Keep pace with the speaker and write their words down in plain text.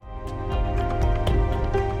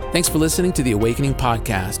Thanks for listening to the Awakening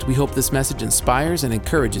Podcast. We hope this message inspires and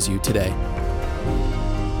encourages you today.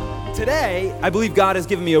 Today, I believe God has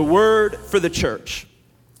given me a word for the church.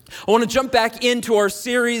 I want to jump back into our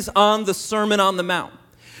series on the Sermon on the Mount.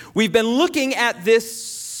 We've been looking at this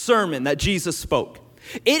sermon that Jesus spoke.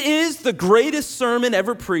 It is the greatest sermon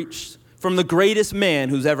ever preached from the greatest man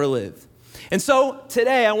who's ever lived. And so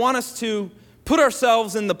today, I want us to put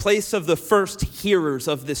ourselves in the place of the first hearers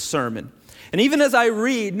of this sermon. And even as I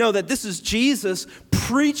read, know that this is Jesus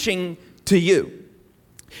preaching to you.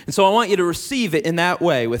 And so I want you to receive it in that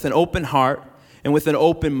way, with an open heart and with an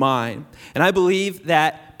open mind. And I believe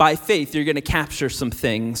that by faith, you're going to capture some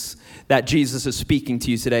things that Jesus is speaking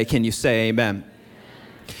to you today. Can you say amen?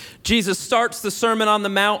 Jesus starts the Sermon on the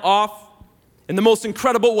Mount off in the most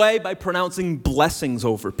incredible way by pronouncing blessings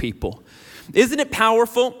over people. Isn't it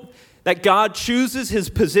powerful that God chooses his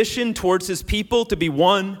position towards his people to be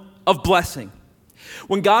one of blessing?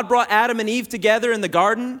 When God brought Adam and Eve together in the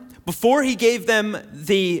garden, before he gave them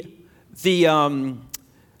the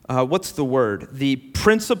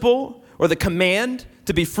principle or the command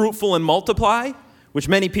to be fruitful and multiply, which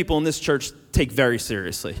many people in this church take very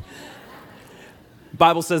seriously. The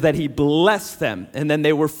Bible says that he blessed them, and then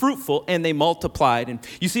they were fruitful and they multiplied. And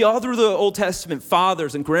you see all through the Old Testament,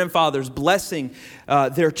 fathers and grandfathers blessing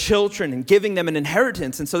their children and giving them an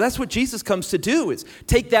inheritance. And so that's what Jesus comes to do, is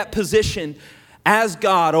take that position as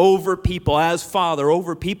God over people, as Father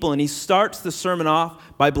over people. And he starts the sermon off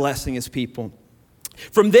by blessing his people.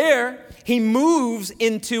 From there, he moves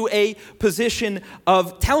into a position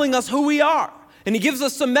of telling us who we are. And he gives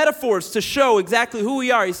us some metaphors to show exactly who we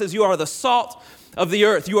are. He says, you are the salt of the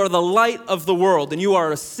earth. You are the light of the world, and you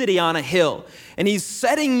are a city on a hill. And he's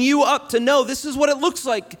setting you up to know this is what it looks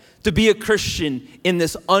like to be a Christian in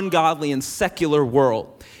this ungodly and secular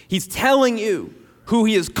world. He's telling you who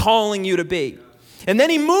he is calling you to be. And then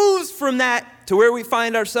he moves from that to where we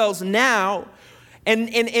find ourselves now, and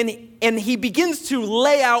he begins to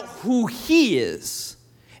lay out who he is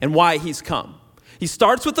and why he's come. He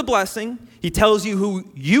starts with the blessing. He tells you who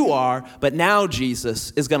you are, but now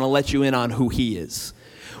Jesus is going to let you in on who he is,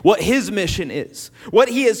 what his mission is, what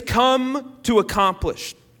he has come to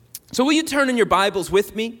accomplish. So will you turn in your Bibles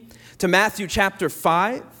with me to Matthew chapter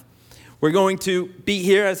 5? We're going to be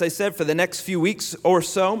here, as I said, for the next few weeks or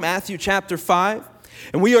so, Matthew chapter 5.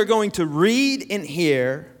 And we are going to read in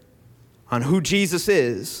here on who Jesus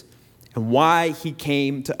is and why he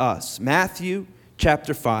came to us. Matthew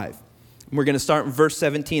chapter 5. We're going to start in verse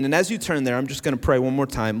 17. And as you turn there, I'm just going to pray one more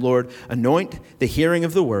time. Lord, anoint the hearing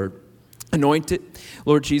of the word. Anoint it,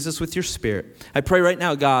 Lord Jesus, with your spirit. I pray right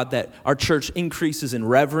now, God, that our church increases in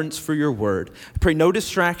reverence for your word. I pray no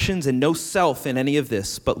distractions and no self in any of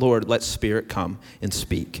this, but Lord, let spirit come and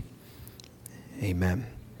speak. Amen.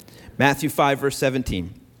 Matthew 5, verse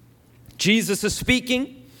 17. Jesus is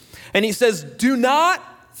speaking, and he says, do not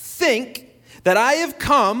think that I have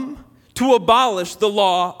come to abolish the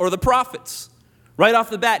law or the prophets. Right off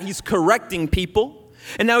the bat, he's correcting people.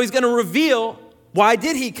 And now he's going to reveal, why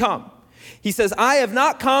did he come? He says, I have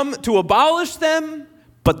not come to abolish them,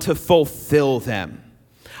 but to fulfill them.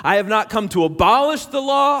 I have not come to abolish the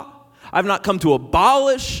law. I've not come to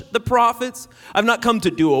abolish the prophets. I've not come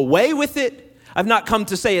to do away with it. I've not come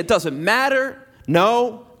to say it doesn't matter.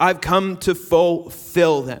 No, I've come to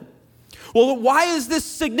fulfill them. Well, why is this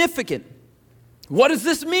significant? What does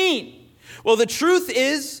this mean? Well, the truth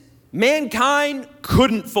is, mankind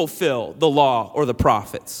couldn't fulfill the law or the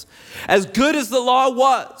prophets. As good as the law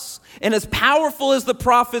was, and as powerful as the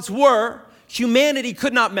prophets were, humanity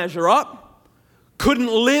could not measure up, couldn't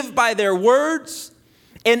live by their words,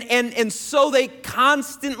 and so they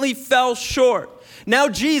constantly fell short. Now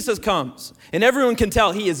Jesus comes, and everyone can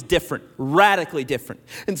tell he is different, radically different.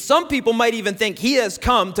 And some people might even think he has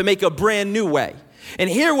come to make a brand new way. And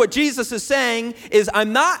here what Jesus is saying is,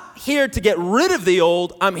 I'm not here to get rid of the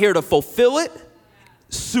old, I'm here to fulfill it,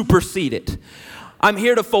 supersede it. I'm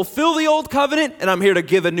here to fulfill the old covenant, and I'm here to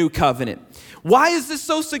give a new covenant. Why is this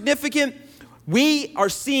so significant? We are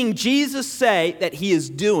seeing Jesus say that he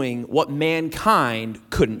is doing what mankind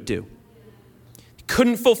couldn't do.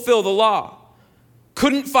 Couldn't fulfill the law,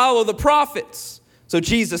 couldn't follow the prophets. So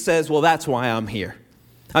Jesus says, well, that's why I'm here.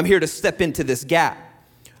 I'm here to step into this gap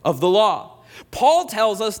of the law. Paul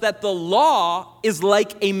tells us that the law is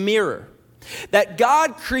like a mirror, that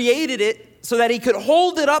God created it so that he could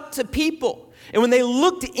hold it up to people. And when they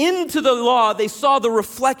looked into the law, they saw the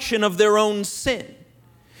reflection of their own sin.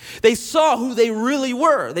 They saw who they really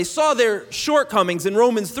were. They saw their shortcomings. And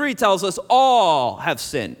Romans 3 tells us all have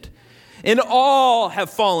sinned and all have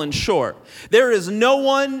fallen short. There is no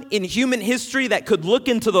one in human history that could look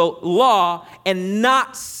into the law and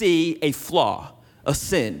not see a flaw, a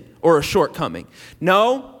sin, or a shortcoming.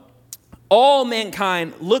 No, all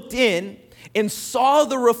mankind looked in and saw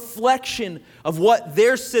the reflection of what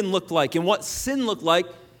their sin looked like and what sin looked like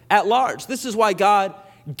at large. This is why God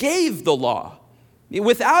gave the law.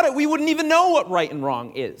 Without it, we wouldn't even know what right and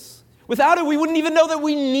wrong is. Without it, we wouldn't even know that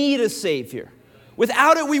we need a Savior.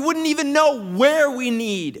 Without it, we wouldn't even know where we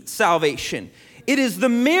need salvation. It is the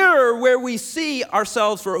mirror where we see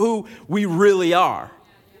ourselves for who we really are.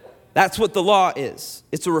 That's what the law is.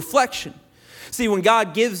 It's a reflection. See, when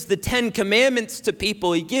God gives the 10 Commandments to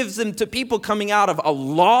people, he gives them to people coming out of a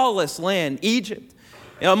lawless land, Egypt,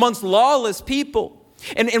 amongst lawless people.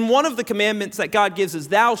 And one of the commandments that God gives is,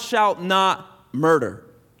 thou shalt not murder.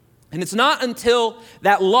 And it's not until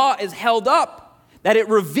that law is held up that it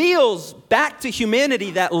reveals back to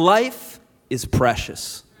humanity that life is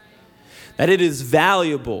precious, that it is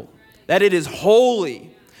valuable, that it is holy.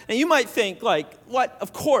 And you might think, like, what?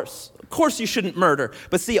 Of course you shouldn't murder.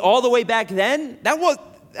 But see, all the way back then, that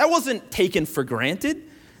wasn't taken for granted.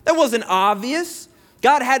 That wasn't obvious.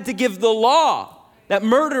 God had to give the law that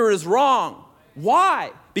murder is wrong.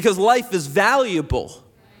 Why? Because life is valuable.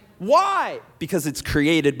 Why? Because it's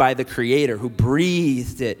created by the Creator who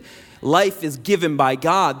breathed it. Life is given by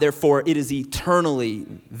God, therefore it is eternally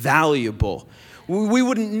valuable. We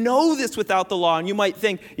wouldn't know this without the law, and you might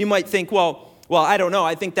think, well, I don't know.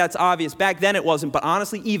 I think that's obvious. Back then it wasn't, but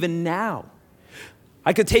honestly, even now,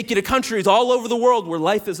 I could take you to countries all over the world where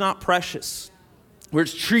life is not precious, where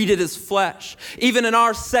it's treated as flesh. Even in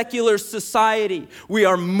our secular society, we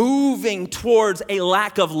are moving towards a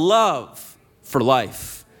lack of love for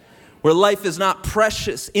life, where life is not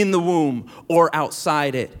precious in the womb or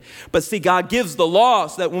outside it. But see, God gives the law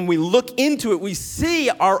so that when we look into it, we see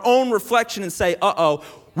our own reflection and say,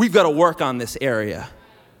 we've got to work on this area.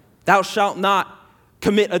 Thou shalt not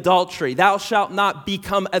commit adultery. Thou shalt not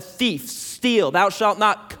become a thief, steal. Thou shalt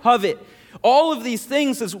not covet. All of these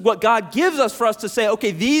things is what God gives us for us to say, okay,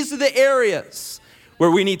 these are the areas where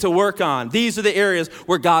we need to work on. These are the areas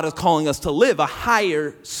where God is calling us to live a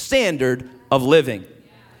higher standard of living.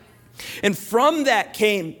 And from that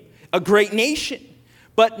came a great nation.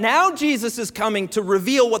 But now Jesus is coming to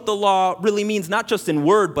reveal what the law really means, not just in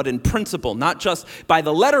word, but in principle, not just by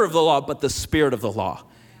the letter of the law, but the spirit of the law.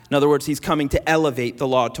 In other words, he's coming to elevate the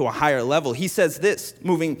law to a higher level. He says this,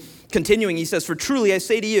 continuing, he says, for truly I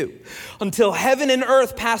say to you, until heaven and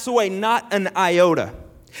earth pass away, not an iota,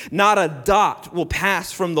 not a dot will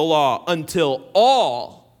pass from the law until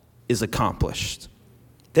all is accomplished.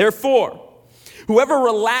 Therefore, whoever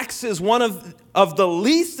relaxes one of the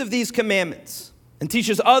least of these commandments and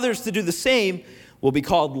teaches others to do the same will be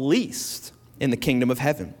called least in the kingdom of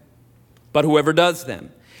heaven. But whoever does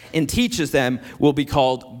them and teaches them will be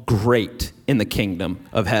called great in the kingdom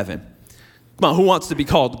of heaven. Come on, who wants to be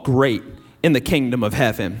called great in the kingdom of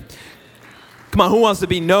heaven? Come on, who wants to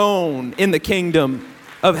be known in the kingdom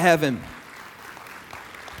of heaven?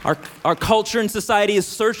 Our culture and society is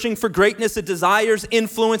searching for greatness. It desires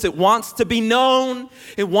influence. It wants to be known.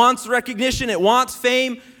 It wants recognition. It wants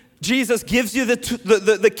fame. Jesus gives you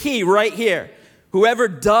the key right here. Whoever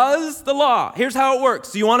does the law, here's how it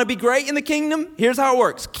works. Do you want to be great in the kingdom? Here's how it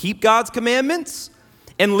works. Keep God's commandments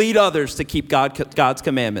and lead others to keep God's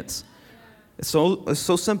commandments. It's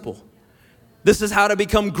so simple. This is how to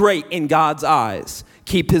become great in God's eyes.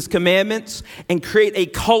 Keep his commandments and create a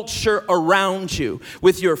culture around you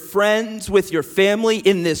with your friends, with your family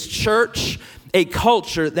in this church, a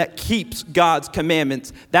culture that keeps God's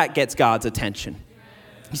commandments, that gets God's attention.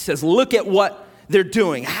 He says, look at what they're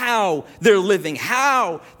doing, how they're living,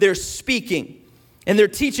 how they're speaking, and they're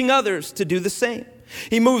teaching others to do the same.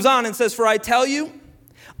 He moves on and says, for I tell you,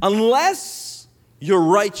 unless your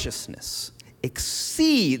righteousness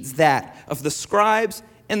exceeds that of the scribes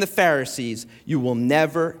and the Pharisees, you will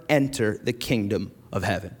never enter the kingdom of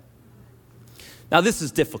heaven. Now, this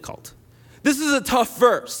is difficult. This is a tough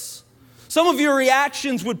verse. Some of your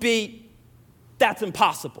reactions would be, that's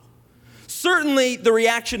impossible. Certainly, the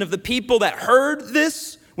reaction of the people that heard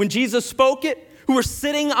this when Jesus spoke it, who were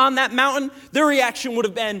sitting on that mountain, their reaction would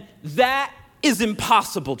have been, that is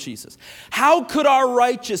impossible, Jesus. How could our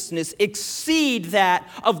righteousness exceed that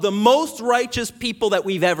of the most righteous people that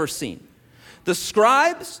we've ever seen? The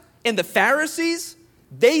scribes and the Pharisees,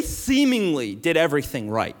 they seemingly did everything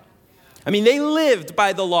right. I mean, they lived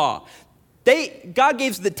by the law. God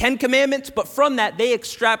gave the 10 commandments, but from that, they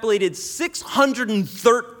extrapolated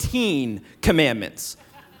 613 commandments.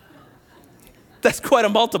 That's quite a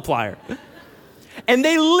multiplier. And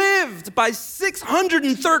they lived by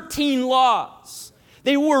 613 laws.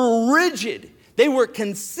 They were rigid. They were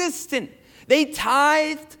consistent. They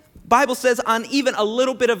tithed, Bible says, on even a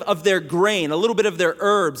little bit of their grain, a little bit of their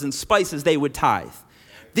herbs and spices they would tithe.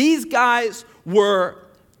 These guys were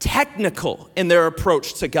technical in their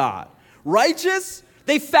approach to God. Righteous,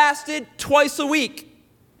 they fasted twice a week.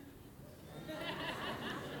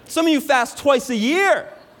 Some of you fast twice a year.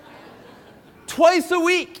 Twice a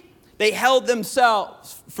week. They held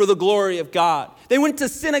themselves for the glory of God. They went to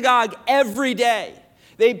synagogue every day.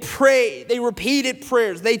 They prayed. They repeated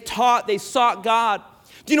prayers. They taught. They sought God.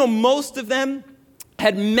 Do you know most of them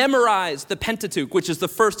had memorized the Pentateuch, which is the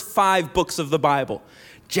first 5 books of the Bible?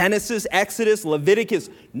 Genesis, Exodus, Leviticus,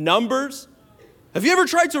 Numbers. Have you ever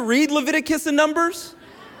tried to read Leviticus and Numbers?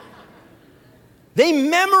 They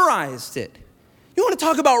memorized it. You want to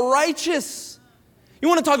talk about righteous? You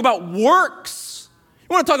want to talk about works?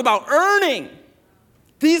 You want to talk about earning?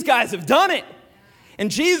 These guys have done it.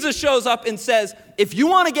 And Jesus shows up and says, if you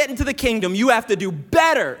want to get into the kingdom, you have to do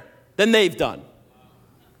better than they've done.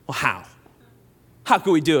 Well, how? How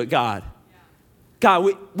can we do it, God?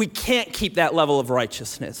 God, we can't keep that level of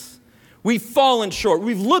righteousness. We've fallen short.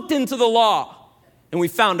 We've looked into the law and we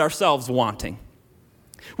found ourselves wanting.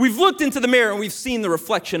 We've looked into the mirror and we've seen the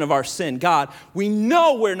reflection of our sin. God, we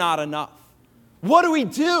know we're not enough. What do we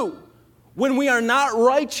do when we are not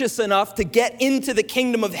righteous enough to get into the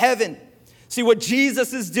kingdom of heaven? See, what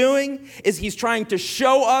Jesus is doing is he's trying to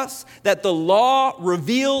show us that the law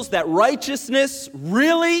reveals that righteousness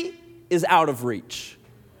really is out of reach.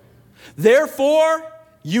 Therefore,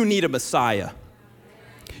 you need a Messiah.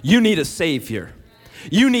 You need a Savior.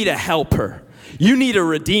 You need a helper. You need a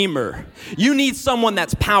Redeemer. You need someone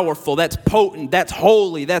that's powerful, that's potent, that's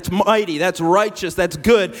holy, that's mighty, that's righteous, that's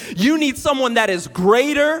good. You need someone that is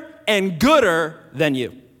greater and gooder than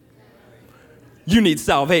you. You need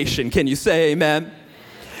salvation. Can you say amen?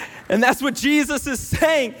 And that's what Jesus is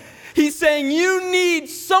saying. He's saying you need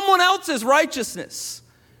someone else's righteousness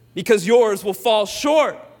because yours will fall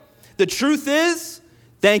short. The truth is,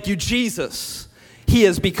 thank you, Jesus. He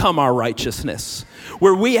has become our righteousness.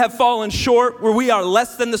 Where we have fallen short, where we are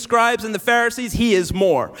less than the scribes and the Pharisees, he is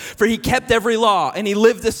more. For he kept every law, and he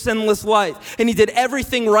lived a sinless life, and he did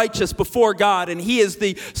everything righteous before God, and he is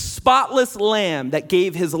the spotless lamb that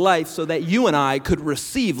gave his life so that you and I could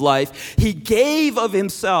receive life. He gave of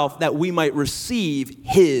himself that we might receive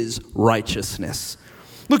his righteousness.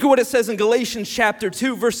 Look at what it says in Galatians chapter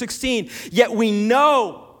 2, verse 16. Yet we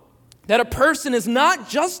know that a person is not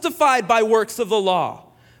justified by works of the law,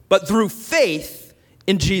 but through faith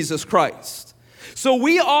in Jesus Christ. So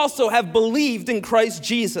we also have believed in Christ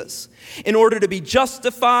Jesus in order to be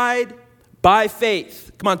justified by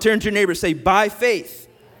faith. Come on, turn to your neighbor, say, by faith.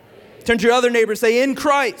 Turn to your other neighbor, say, in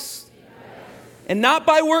Christ. And not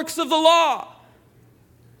by works of the law.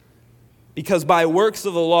 Because by works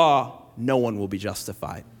of the law, no one will be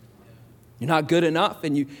justified. You're not good enough,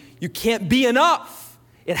 and you can't be enough.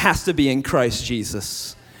 It has to be in Christ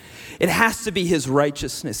Jesus. It has to be his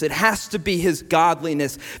righteousness. It has to be his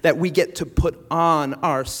godliness that we get to put on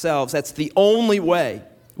ourselves. That's the only way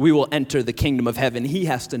we will enter the kingdom of heaven. He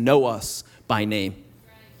has to know us by name.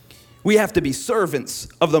 We have to be servants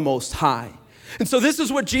of the Most High. And so this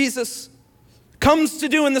is what Jesus comes to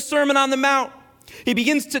do in the Sermon on the Mount. He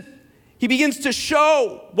begins to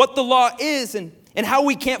show what the law is and how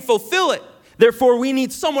we can't fulfill it. Therefore, we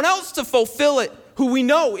need someone else to fulfill it, who we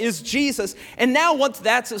know is Jesus. And now once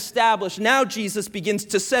that's established, now Jesus begins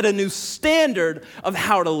to set a new standard of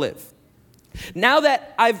how to live. Now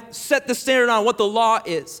that I've set the standard on what the law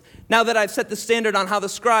is, now that I've set the standard on how the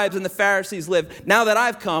scribes and the Pharisees live, now that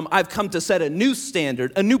I've come to set a new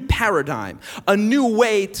standard, a new paradigm, a new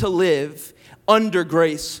way to live under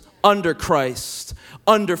grace, under Christ,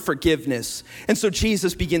 under forgiveness. And so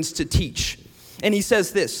Jesus begins to teach. And he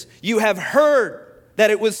says this, you have heard that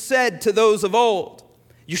it was said to those of old,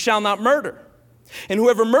 you shall not murder. And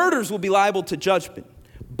whoever murders will be liable to judgment.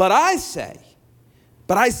 But I say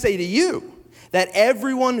to you, that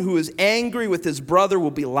everyone who is angry with his brother will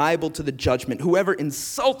be liable to the judgment. Whoever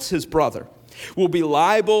insults his brother will be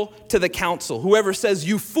liable to the council. Whoever says,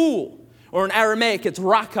 you fool, or in Aramaic, it's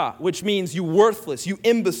raka, which means you worthless, you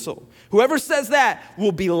imbecile. Whoever says that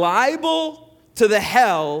will be liable to the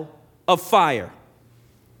hell of fire.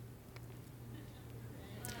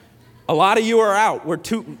 A lot of you are out. We're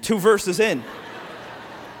two verses in.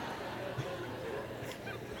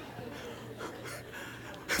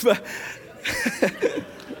 Some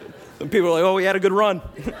people are like, oh, we had a good run.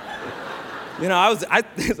 You know,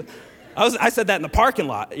 I said that in the parking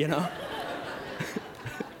lot, you know.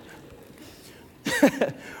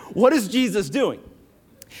 What is Jesus doing?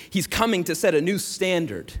 He's coming to set a new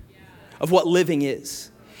standard of what living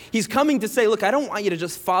is. He's coming to say, look, I don't want you to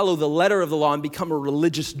just follow the letter of the law and become a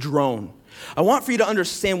religious drone. I want for you to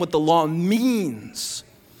understand what the law means.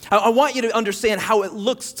 I want you to understand how it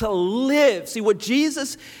looks to live. See, what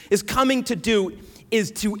Jesus is coming to do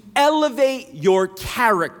is to elevate your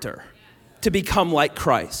character to become like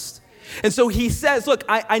Christ. And so he says, look,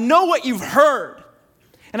 I know what you've heard,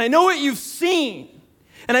 and I know what you've seen,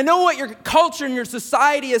 and I know what your culture and your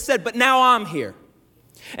society has said, but now I'm here.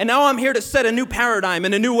 And now I'm here to set a new paradigm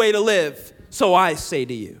and a new way to live. So I say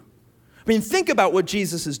to you. I mean, think about what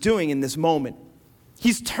Jesus is doing in this moment.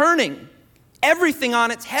 He's turning everything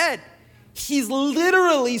on its head. He's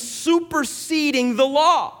literally superseding the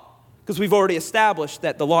law, because we've already established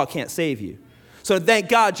that the law can't save you. So thank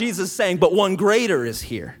God Jesus is saying, but one greater is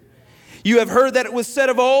here. You have heard that it was said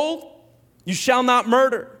of old, you shall not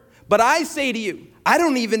murder. But I say to you, I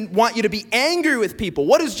don't even want you to be angry with people.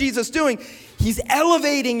 What is Jesus doing? He's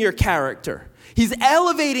elevating your character. He's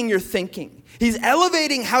elevating your thinking. He's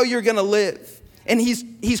elevating how you're going to live. And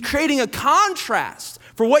he's creating a contrast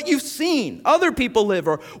for what you've seen other people live,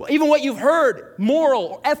 or even what you've heard moral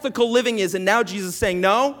or ethical living is. And now Jesus is saying,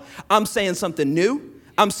 no, I'm saying something new.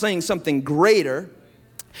 I'm saying something greater.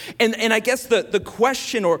 And I guess the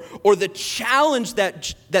question or the challenge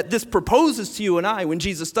that this proposes to you and I when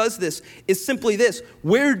Jesus does this is simply this: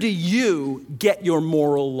 where do you get your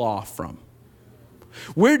moral law from?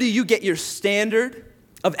 Where do you get your standard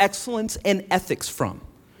of excellence and ethics from?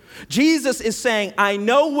 Jesus is saying, I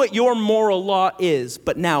know what your moral law is,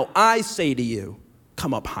 but now I say to you,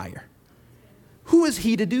 come up higher. Who is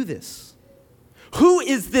he to do this? Who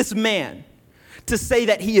is this man to say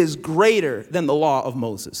that he is greater than the law of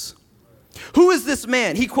Moses? Who is this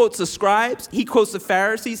man? He quotes the scribes, he quotes the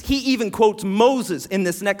Pharisees, he even quotes Moses in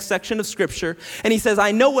this next section of scripture, and he says,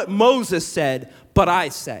 I know what Moses said, but I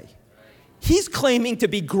say. He's claiming to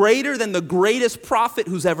be greater than the greatest prophet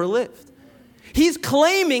who's ever lived. He's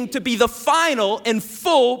claiming to be the final and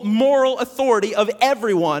full moral authority of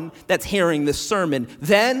everyone that's hearing this sermon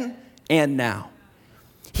then and now.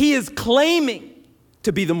 He is claiming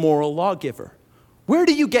to be the moral lawgiver. Where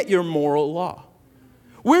do you get your moral law?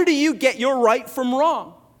 Where do you get your right from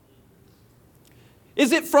wrong?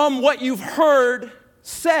 Is it from what you've heard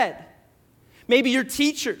said? Maybe your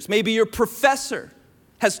teachers, maybe your professor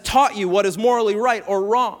has taught you what is morally right or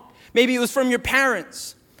wrong. Maybe it was from your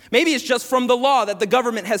parents. Maybe it's just from the law that the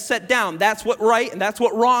government has set down. That's what right and that's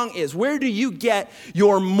what wrong is. Where do you get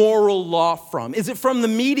your moral law from? Is it from the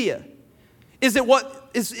media? Is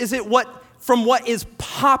it from what is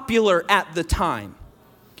popular at the time?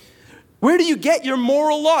 Where do you get your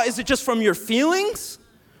moral law? Is it just from your feelings?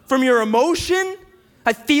 From your emotion?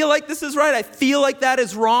 I feel like this is right. I feel like that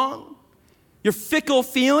is wrong. Your fickle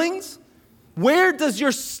feelings? Where does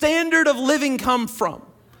your standard of living come from?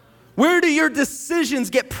 Where do your decisions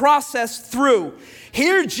get processed through?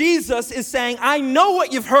 Here Jesus is saying, I know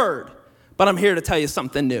what you've heard, but I'm here to tell you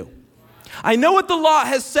something new. I know what the law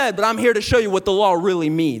has said, but I'm here to show you what the law really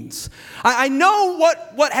means. I know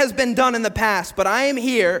what has been done in the past, but I am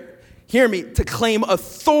here, hear me, to claim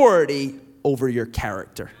authority over your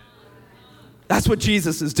character. That's what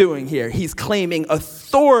Jesus is doing here. He's claiming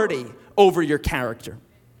authority over your character.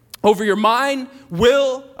 Over your mind,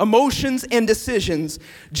 will, emotions, and decisions,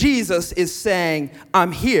 Jesus is saying,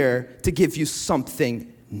 I'm here to give you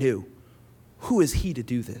something new. Who is he to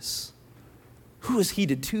do this? Who is he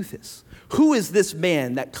to do this? Who is this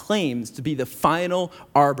man that claims to be the final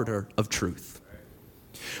arbiter of truth?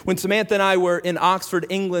 When Samantha and I were in Oxford,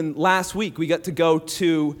 England last week, we got to go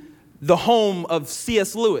to the home of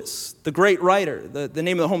C.S. Lewis, the great writer. The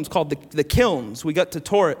name of the home is called the Kilns. We got to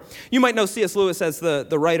tour it. You might know C.S. Lewis as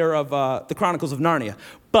the writer of the Chronicles of Narnia.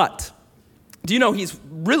 But do you know he's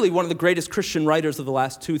really one of the greatest Christian writers of the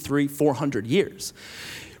last 200, 300, 400 years?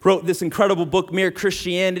 Wrote this incredible book, Mere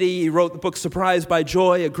Christianity. He wrote the book Surprised by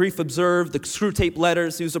Joy, A Grief Observed, the Screwtape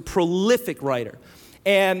Letters. He was a prolific writer.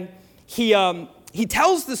 And he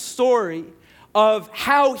tells the story of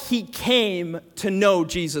how he came to know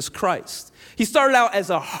Jesus Christ. He started out as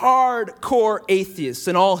a hardcore atheist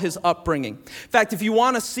in all his upbringing. In fact, if you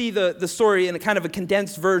want to see the story in a kind of a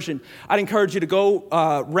condensed version, I'd encourage you to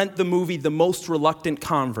go rent the movie The Most Reluctant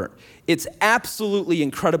Convert. It's absolutely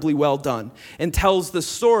incredibly well done and tells the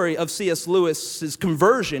story of C.S. Lewis's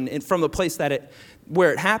conversion from the place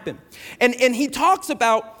where it happened. And he talks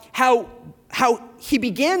about how he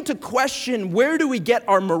began to question, where do we get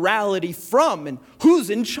our morality from and who's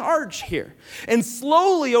in charge here? And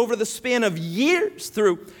slowly over the span of years,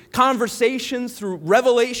 through conversations, through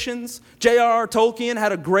revelations, J.R.R. Tolkien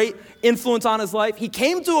had a great influence on his life. He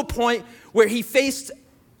came to a point where he faced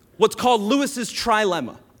what's called Lewis's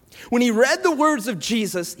trilemma. When he read the words of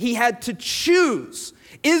Jesus, he had to choose,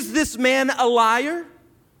 is this man a liar?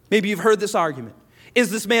 Maybe you've heard this argument.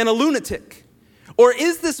 Is this man a lunatic? Or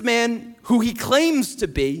is this man who he claims to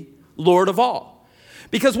be Lord of all?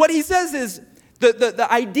 Because what he says is the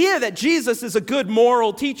idea that Jesus is a good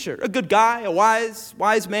moral teacher, a good guy, a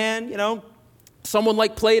wise man, someone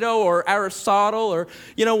like Plato or Aristotle or,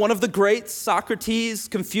 one of the greats, Socrates,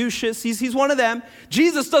 Confucius, he's one of them.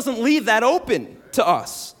 Jesus doesn't leave that open to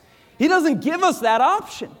us. He doesn't give us that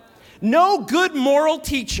option. No good moral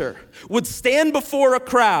teacher would stand before a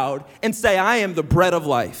crowd and say, I am the bread of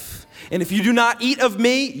life. And if you do not eat of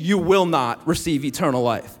me, you will not receive eternal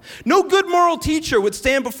life. No good moral teacher would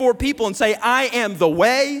stand before people and say, I am the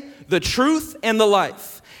way, the truth, and the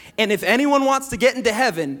life. And if anyone wants to get into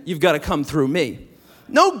heaven, you've got to come through me.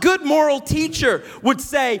 No good moral teacher would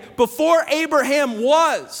say, before Abraham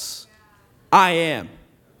was, I am,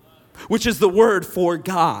 which is the word for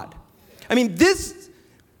God. I mean, this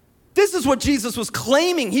is what Jesus was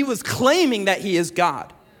claiming. He was claiming that he is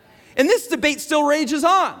God. And this debate still rages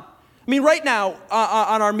on. I mean, right now,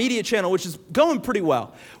 on our media channel, which is going pretty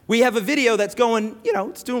well, we have a video that's going,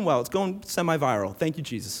 it's doing well. It's going semi-viral. Thank you,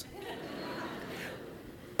 Jesus.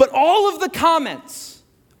 But all of the comments,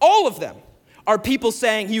 all of them, are people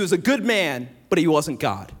saying he was a good man, but he wasn't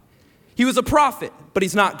God. He was a prophet, but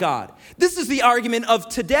he's not God. This is the argument of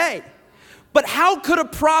today. But how could a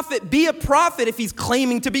prophet be a prophet if he's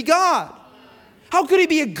claiming to be God? How could he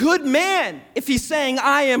be a good man if he's saying,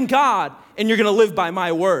 I am God, and you're going to live by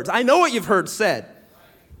my words? I know what you've heard said,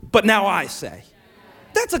 but now I say.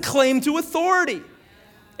 That's a claim to authority.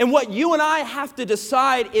 And what you and I have to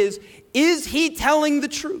decide is he telling the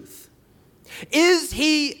truth? Is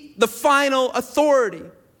he the final authority?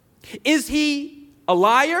 Is he a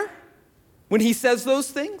liar when he says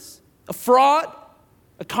those things? A fraud?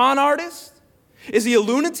 A con artist? Is he a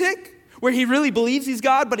lunatic where he really believes he's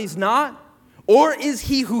God but he's not? Or is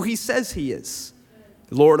he who he says he is?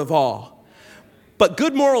 Lord of all. But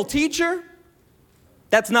good moral teacher,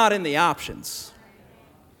 that's not in the options.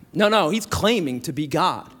 No, he's claiming to be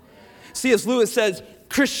God. C.S. Lewis says,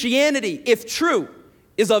 Christianity, if true,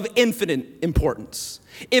 is of infinite importance.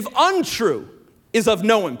 If untrue, is of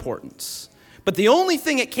no importance. But the only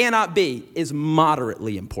thing it cannot be is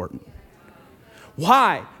moderately important.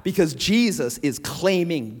 Why? Because Jesus is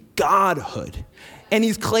claiming godhood, and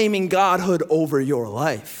he's claiming godhood over your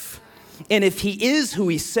life. And if he is who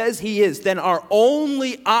he says he is, then our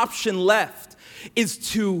only option left is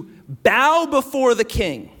to bow before the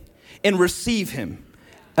King and receive him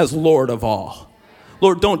as Lord of all.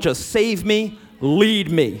 Lord, don't just save me,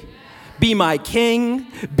 lead me. Be my King,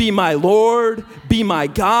 be my Lord, be my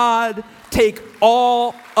God. Take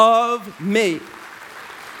all of me.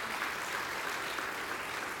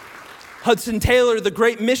 Hudson Taylor, the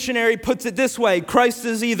great missionary, puts it this way: Christ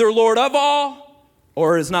is either Lord of all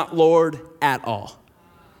or is not Lord at all.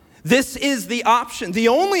 This is the option, the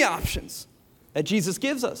only options that Jesus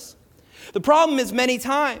gives us. The problem is many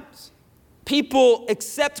times people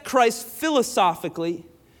accept Christ philosophically,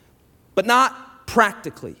 but not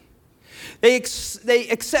practically. They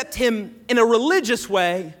accept him in a religious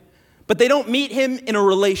way, but they don't meet him in a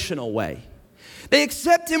relational way. They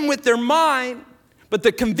accept him with their mind, but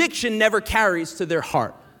the conviction never carries to their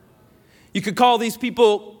heart. You could call these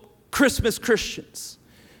people Christmas Christians.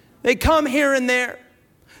 They come here and there.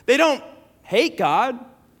 They don't hate God.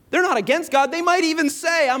 They're not against God. They might even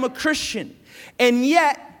say, I'm a Christian. And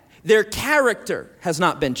yet, their character has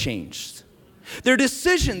not been changed. Their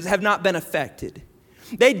decisions have not been affected.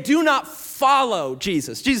 They do not follow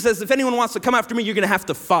Jesus. Jesus says, if anyone wants to come after me, you're going to have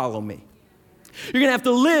to follow me. You're going to have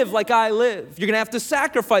to live like I live. You're going to have to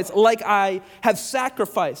sacrifice like I have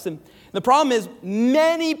sacrificed. And the problem is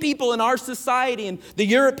many people in our society and the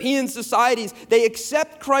European societies, they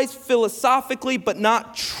accept Christ philosophically, but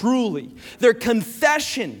not truly. Their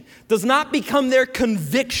confession does not become their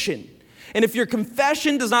conviction. And if your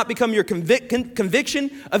confession does not become your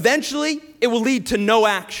conviction, eventually it will lead to no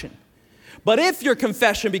action. But if your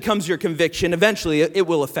confession becomes your conviction, eventually it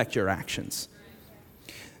will affect your actions.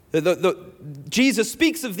 Jesus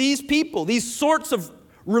speaks of these people, these sorts of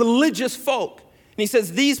religious folk. And he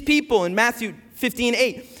says, these people in Matthew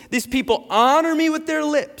 15:8, these people honor me with their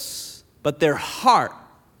lips, but their heart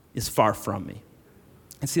is far from me.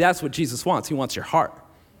 And see, that's what Jesus wants. He wants your heart.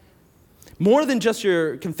 More than just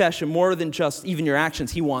your confession, more than just even your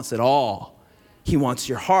actions, he wants it all. He wants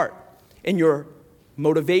your heart and your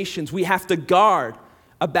motivations. We have to guard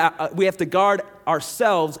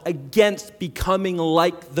ourselves against becoming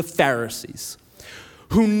like the Pharisees,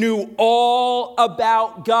 who knew all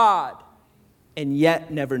about God, and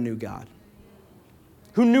yet never knew God.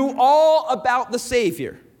 Who knew all about the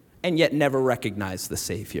Savior and yet never recognized the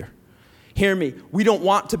Savior. Hear me, we don't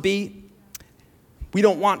want to be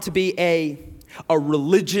a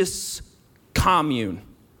religious commune.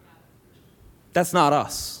 That's not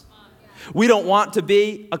us. We don't want to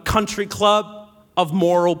be a country club of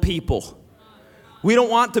moral people. We don't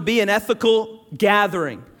want to be an ethical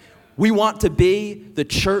gathering. We want to be the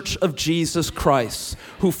church of Jesus Christ,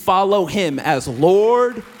 who follow him as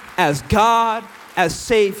Lord, as God, as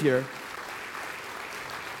Savior.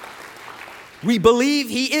 We believe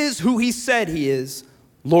he is who he said he is,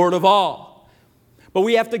 Lord of all. But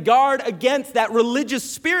we have to guard against that religious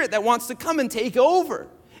spirit that wants to come and take over.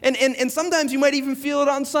 And sometimes you might even feel it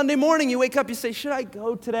on Sunday morning. You wake up, you say, should I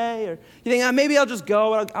go today? Or you think, maybe I'll just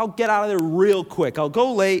go. I'll get out of there real quick. I'll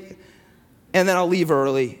go late, and then I'll leave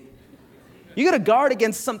early. You got to guard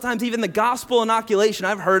against sometimes even the gospel inoculation.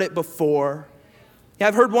 I've heard it before.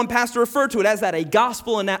 I've heard one pastor refer to it as that, a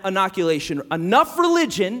gospel inoculation. Enough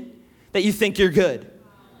religion that you think you're good,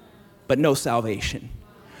 but no salvation.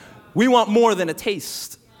 We want more than a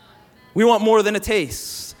taste. We want more than a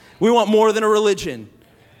taste. We want more than a religion.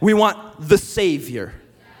 We want the Savior.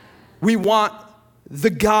 We want the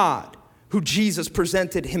God who Jesus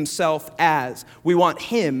presented himself as. We want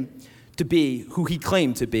him to be who he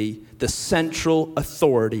claimed to be, the central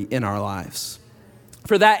authority in our lives.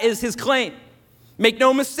 For that is his claim. Make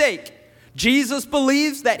no mistake, Jesus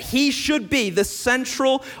believes that he should be the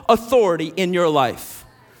central authority in your life.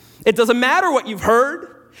 It doesn't matter what you've heard.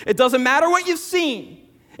 It doesn't matter what you've seen.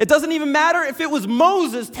 It doesn't even matter if it was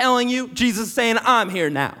Moses telling you, Jesus saying, I'm here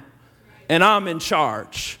now, and I'm in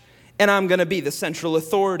charge, and I'm going to be the central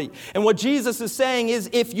authority. And what Jesus is saying is,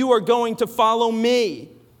 if you are going to follow me,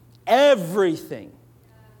 everything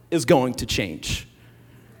is going to change.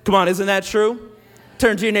 Come on, isn't that true?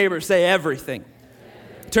 Turn to your neighbor and say everything.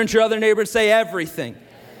 Turn to your other neighbor and say everything.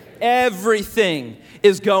 Everything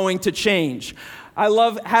is going to change. I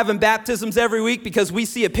love having baptisms every week because we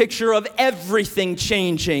see a picture of everything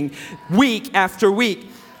changing week after week.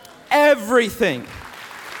 Everything.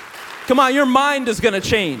 Come on, your mind is going to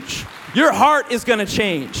change. Your heart is going to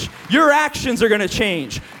change. Your actions are going to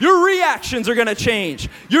change. Your reactions are going to change.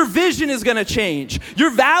 Your vision is going to change.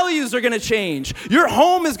 Your values are going to change. Your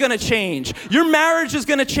home is going to change. Your marriage is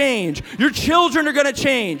going to change. Your children are going to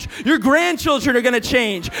change. Your grandchildren are going to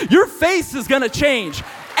change. Your face is going to change.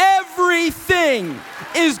 Everything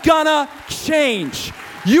is going to change.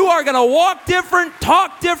 You are going to walk different,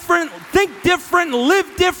 talk different, think different,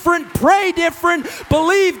 live different, pray different,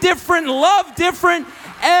 believe different, love different.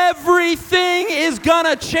 Everything is going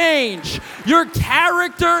to change. Your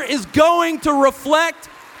character is going to reflect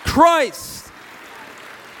Christ,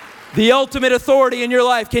 the ultimate authority in your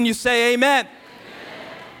life. Can you say amen?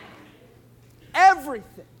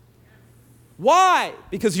 Everything. Why?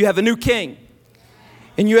 Because you have a new king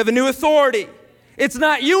and you have a new authority. It's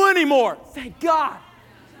not you anymore. Thank God.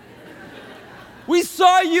 We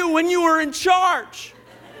saw you when you were in charge.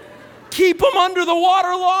 Keep them under the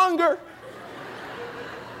water longer.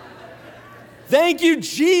 Thank you,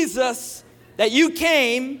 Jesus, that you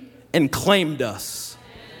came and claimed us.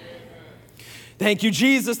 Thank you,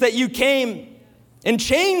 Jesus, that you came and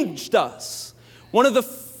changed us. One of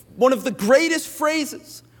the greatest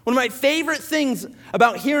phrases, one of my favorite things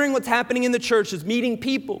about hearing what's happening in the church is meeting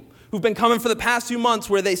people who've been coming for the past few months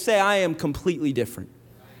where they say, I am completely different.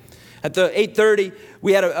 At the 8:30,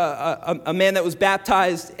 we had a man that was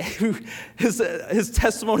baptized. His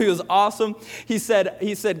testimony was awesome. He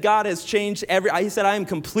said, God has changed he said, I am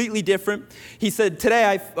completely different. He said,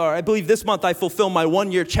 today, I believe this month, I fulfill my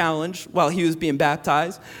 1-year challenge while he was being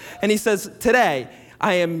baptized. And he says, today,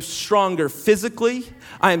 I am stronger physically.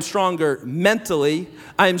 I am stronger mentally.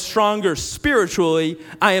 I am stronger spiritually.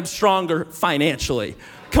 I am stronger financially.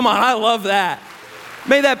 Come on, I love that.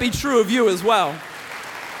 May that be true of you as well.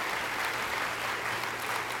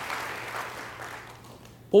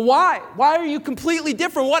 Well, why? Why are you completely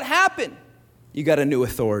different? What happened? You got a new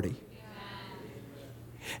authority.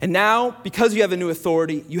 And now, because you have a new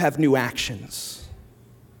authority, you have new actions,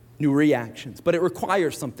 new reactions. But it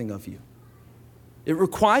requires something of you. It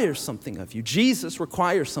requires something of you. Jesus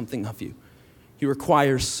requires something of you. He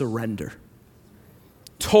requires surrender.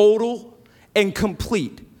 Total and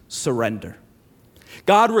complete surrender.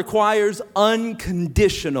 God requires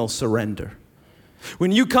unconditional surrender.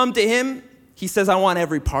 When you come to him, he says, I want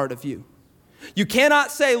every part of you. You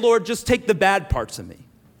cannot say, Lord, just take the bad parts of me.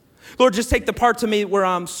 Lord, just take the parts of me where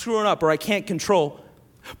I'm screwing up or I can't control.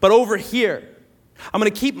 But over here, I'm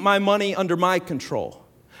going to keep my money under my control.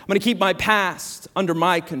 I'm going to keep my past under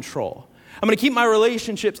my control. I'm going to keep my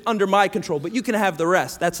relationships under my control, but you can have the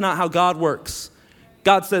rest. That's not how God works.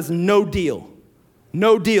 God says no deal.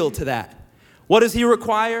 No deal to that. What does he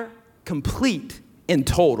require? Complete and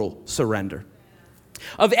total surrender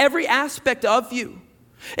of every aspect of you,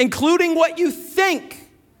 including what you think.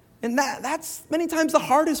 And that's many times the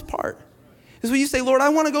hardest part, is when you say, Lord, I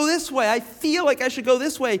want to go this way. I feel like I should go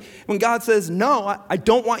this way. When God says, no, I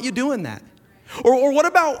don't want you doing that. Or what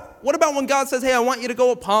about when God says, hey, I want you to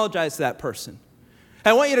go apologize to that person.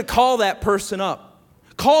 I want you to call that person up.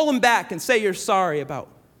 Call them back and say you're sorry about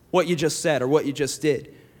what you just said or what you just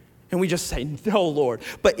did. And we just say, no, Lord.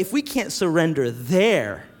 But if we can't surrender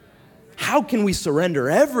there, how can we surrender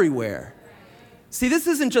everywhere? See, this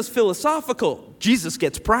isn't just philosophical. Jesus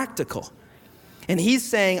gets practical. And he's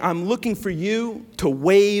saying, I'm looking for you to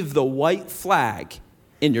wave the white flag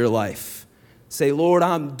in your life. Say, Lord,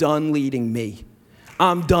 I'm done leading me.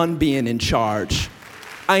 I'm done being in charge.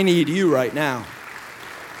 I need you right now.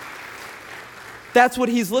 That's what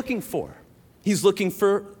he's looking for. He's looking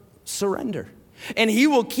for surrender. And he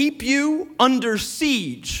will keep you under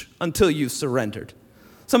siege until you've surrendered.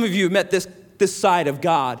 Some of you have met this side of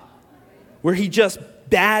God where he just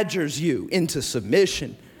badgers you into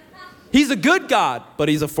submission. He's a good God, but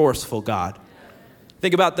he's a forceful God.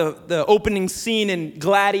 Think about the opening scene in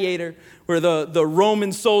Gladiator, where the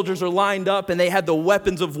Roman soldiers are lined up and they had the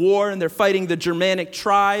weapons of war and they're fighting the Germanic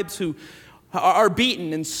tribes who are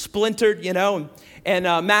beaten and splintered, And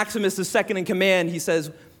Maximus is second in command. He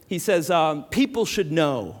says, people should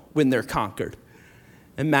know when they're conquered.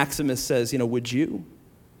 And Maximus says, would you?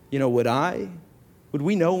 Would I? Would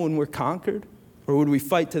we know when we're conquered? Or would we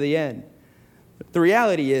fight to the end? The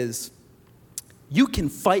reality is, you can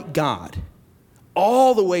fight God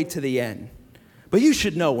all the way to the end, but you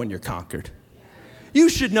should know when you're conquered. You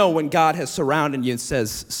should know when God has surrounded you and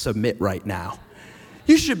says, submit right now.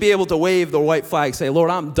 You should be able to wave the white flag, say, Lord,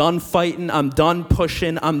 I'm done fighting, I'm done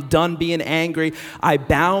pushing, I'm done being angry. I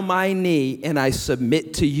bow my knee and I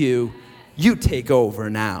submit to you. You take over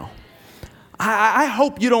now. I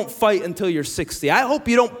hope you don't fight until you're 60. I hope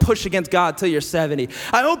you don't push against God till you're 70.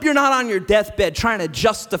 I hope you're not on your deathbed trying to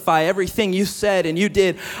justify everything you said and you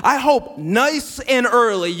did. I hope nice and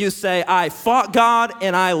early you say, I fought God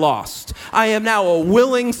and I lost. I am now a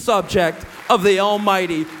willing subject of the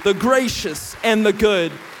Almighty, the gracious and the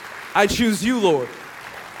good. I choose you, Lord.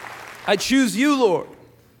 I choose you, Lord.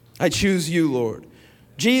 I choose you, Lord.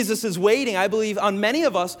 Jesus is waiting, I believe, on many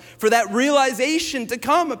of us for that realization to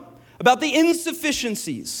come about the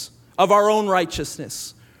insufficiencies of our own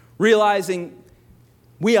righteousness, realizing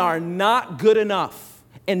we are not good enough,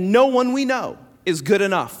 and no one we know is good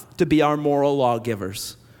enough to be our moral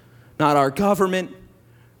lawgivers. Not our government,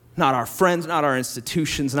 not our friends, not our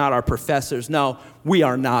institutions, not our professors. No, we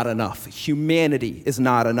are not enough. Humanity is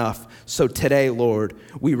not enough. So today, Lord,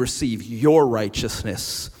 we receive your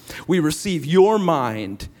righteousness. We receive your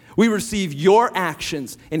mind. We receive your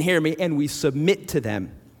actions, and hear me, and we submit to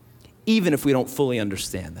them, even if we don't fully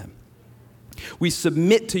understand them. We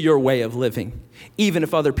submit to your way of living, even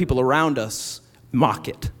if other people around us mock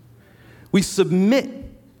it. We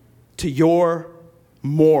submit to your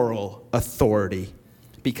moral authority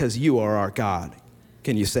because you are our God.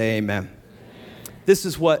 Can you say amen? This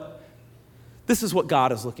is what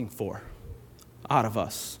God is looking for out of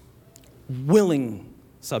us. Willing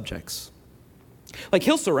subjects. Like,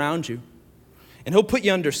 he'll surround you and he'll put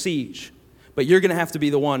you under siege, but you're going to have to be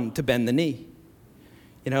the one to bend the knee.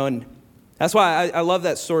 And that's why I love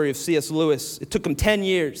that story of C.S. Lewis. It took him 10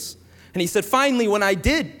 years. And he said, finally, when I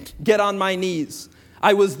did get on my knees,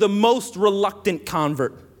 I was the most reluctant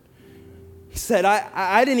convert. He said,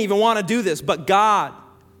 I didn't even want to do this, but God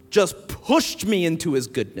just pushed me into his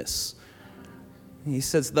goodness. And he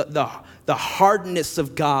says, the hardness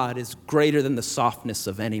of God is greater than the softness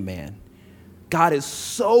of any man. God is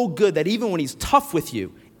so good that even when he's tough with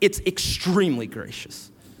you, it's extremely gracious.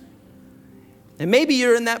 And maybe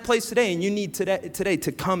you're in that place today and you need today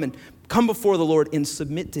to come before the Lord and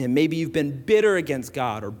submit to him. Maybe you've been bitter against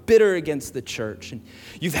God or bitter against the church, and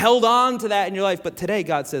you've held on to that in your life. But today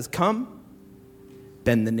God says, come,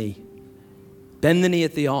 bend the knee. Bend the knee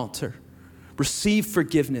at the altar. Receive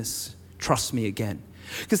forgiveness. Trust me again.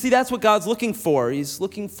 Because see, that's what God's looking for. He's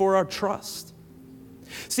looking for our trust.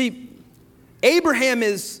 See, Abraham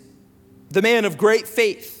is the man of great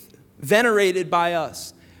faith, venerated by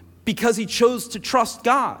us, because he chose to trust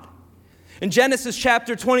God. In Genesis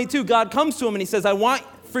chapter 22, God comes to him and he says, I want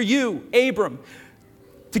for you, Abram,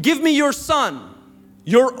 to give me your son,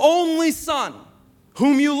 your only son,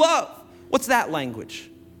 whom you love. What's that language?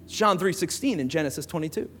 It's John 3:16 in Genesis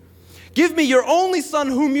 22. Give me your only son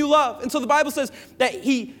whom you love. And so the Bible says that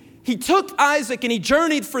he he took Isaac and he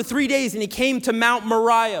journeyed for 3 days and he came to Mount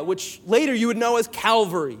Moriah, which later you would know as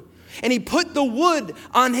Calvary. And he put the wood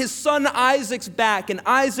on his son Isaac's back, and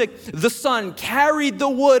Isaac, the son, carried the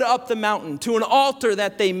wood up the mountain to an altar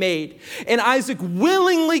that they made. And Isaac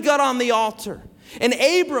willingly got on the altar. And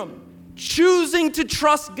Abram, choosing to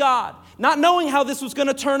trust God, not knowing how this was going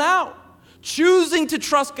to turn out, choosing to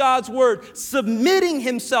trust God's word, submitting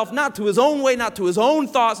himself not to his own way, not to his own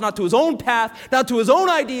thoughts, not to his own path, not to his own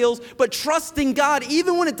ideals, but trusting God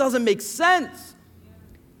even when it doesn't make sense.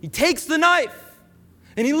 He takes the knife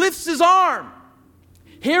and he lifts his arm.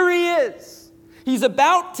 Here he is. He's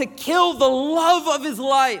about to kill the love of his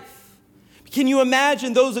life. Can you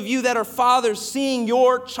imagine those of you that are fathers seeing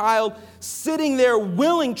your child sitting there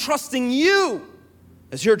willing, trusting you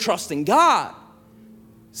as you're trusting God,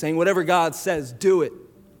 saying whatever God says, do it.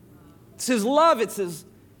 It's his love. It's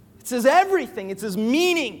his everything. It's his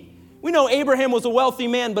meaning. We know Abraham was a wealthy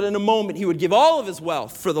man, but in a moment he would give all of his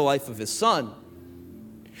wealth for the life of his son.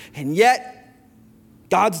 And yet,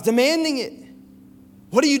 God's demanding it.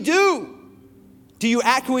 What do? Do you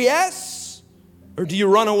acquiesce or do you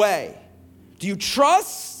run away? Do you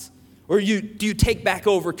trust or do you take back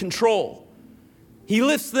over control? He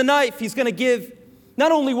lifts the knife. He's going to give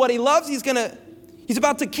not only what he loves, he's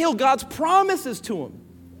about to kill God's promises to him.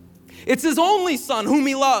 It's his only son whom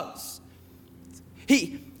he loves.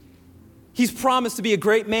 He's promised to be a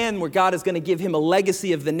great man where God is going to give him a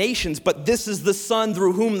legacy of the nations, but this is the son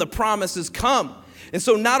through whom the promises come. And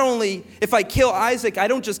so not only if I kill Isaac, I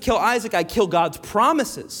don't just kill Isaac, I kill God's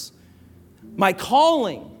promises. My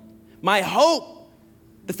calling, my hope,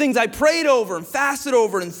 the things I prayed over and fasted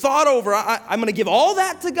over and thought over, I'm going to give all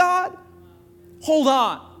that to God? Hold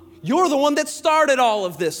on. You're the one that started all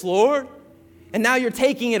of this, Lord. And now you're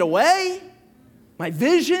taking it away? My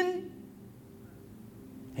vision?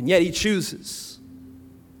 And yet he chooses,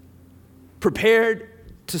 prepared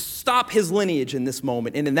to stop his lineage in this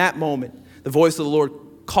moment. And in that moment, the voice of the Lord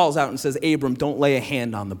calls out and says, Abram, don't lay a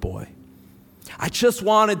hand on the boy. I just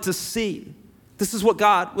wanted to see. This is what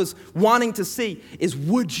God was wanting to see, is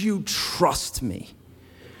would you trust me?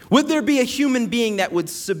 Would there be a human being that would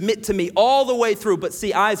submit to me all the way through? But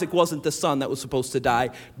see, Isaac wasn't the son that was supposed to die.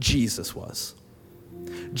 Jesus was.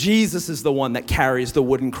 Jesus is the one that carries the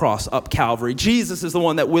wooden cross up Calvary. Jesus is the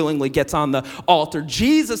one that willingly gets on the altar.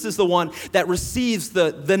 Jesus is the one that receives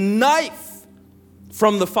the knife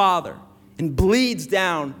from the Father and bleeds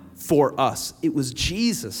down for us. It was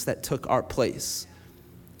Jesus that took our place.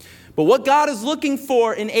 But what God is looking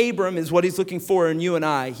for in Abram is what he's looking for in you and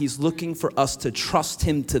I. He's looking for us to trust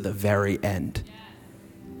him to the very end.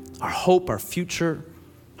 Our hope, our future,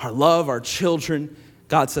 our love, our children.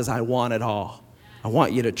 God says, I want it all. I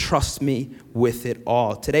want you to trust me with it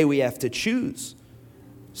all. Today we have to choose.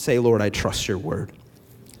 Say, Lord, I trust your word.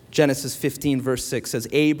 Genesis 15 verse 6 says,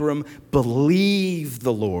 Abram believed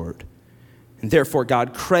the Lord, and therefore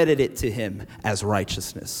God credited it to him as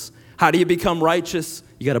righteousness. How do you become righteous?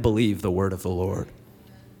 You got to believe the word of the Lord.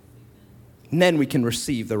 And then we can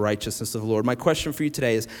receive the righteousness of the Lord. My question for you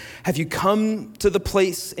today is, have you come to the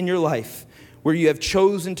place in your life where you have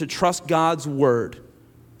chosen to trust God's word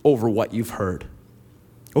over what you've heard,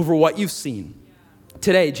 over what you've seen?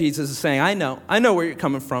 Today, Jesus is saying, I know where you're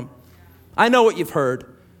coming from. I know what you've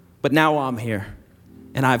heard, but now I'm here,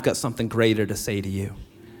 and I've got something greater to say to you.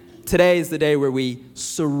 Today is the day where we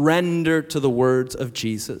surrender to the words of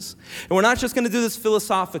Jesus. And we're not just going to do this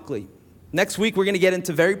philosophically. Next week, we're going to get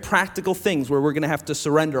into very practical things where we're going to have to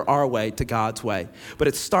surrender our way to God's way. But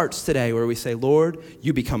it starts today where we say, Lord,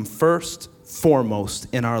 you become first, foremost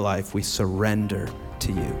in our life. We surrender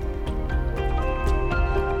to you.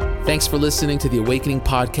 Thanks for listening to the Awakening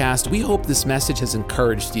Podcast. We hope this message has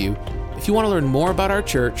encouraged you. If you want to learn more about our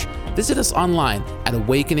church, visit us online at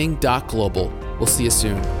awakening.global. We'll see you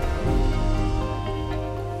soon.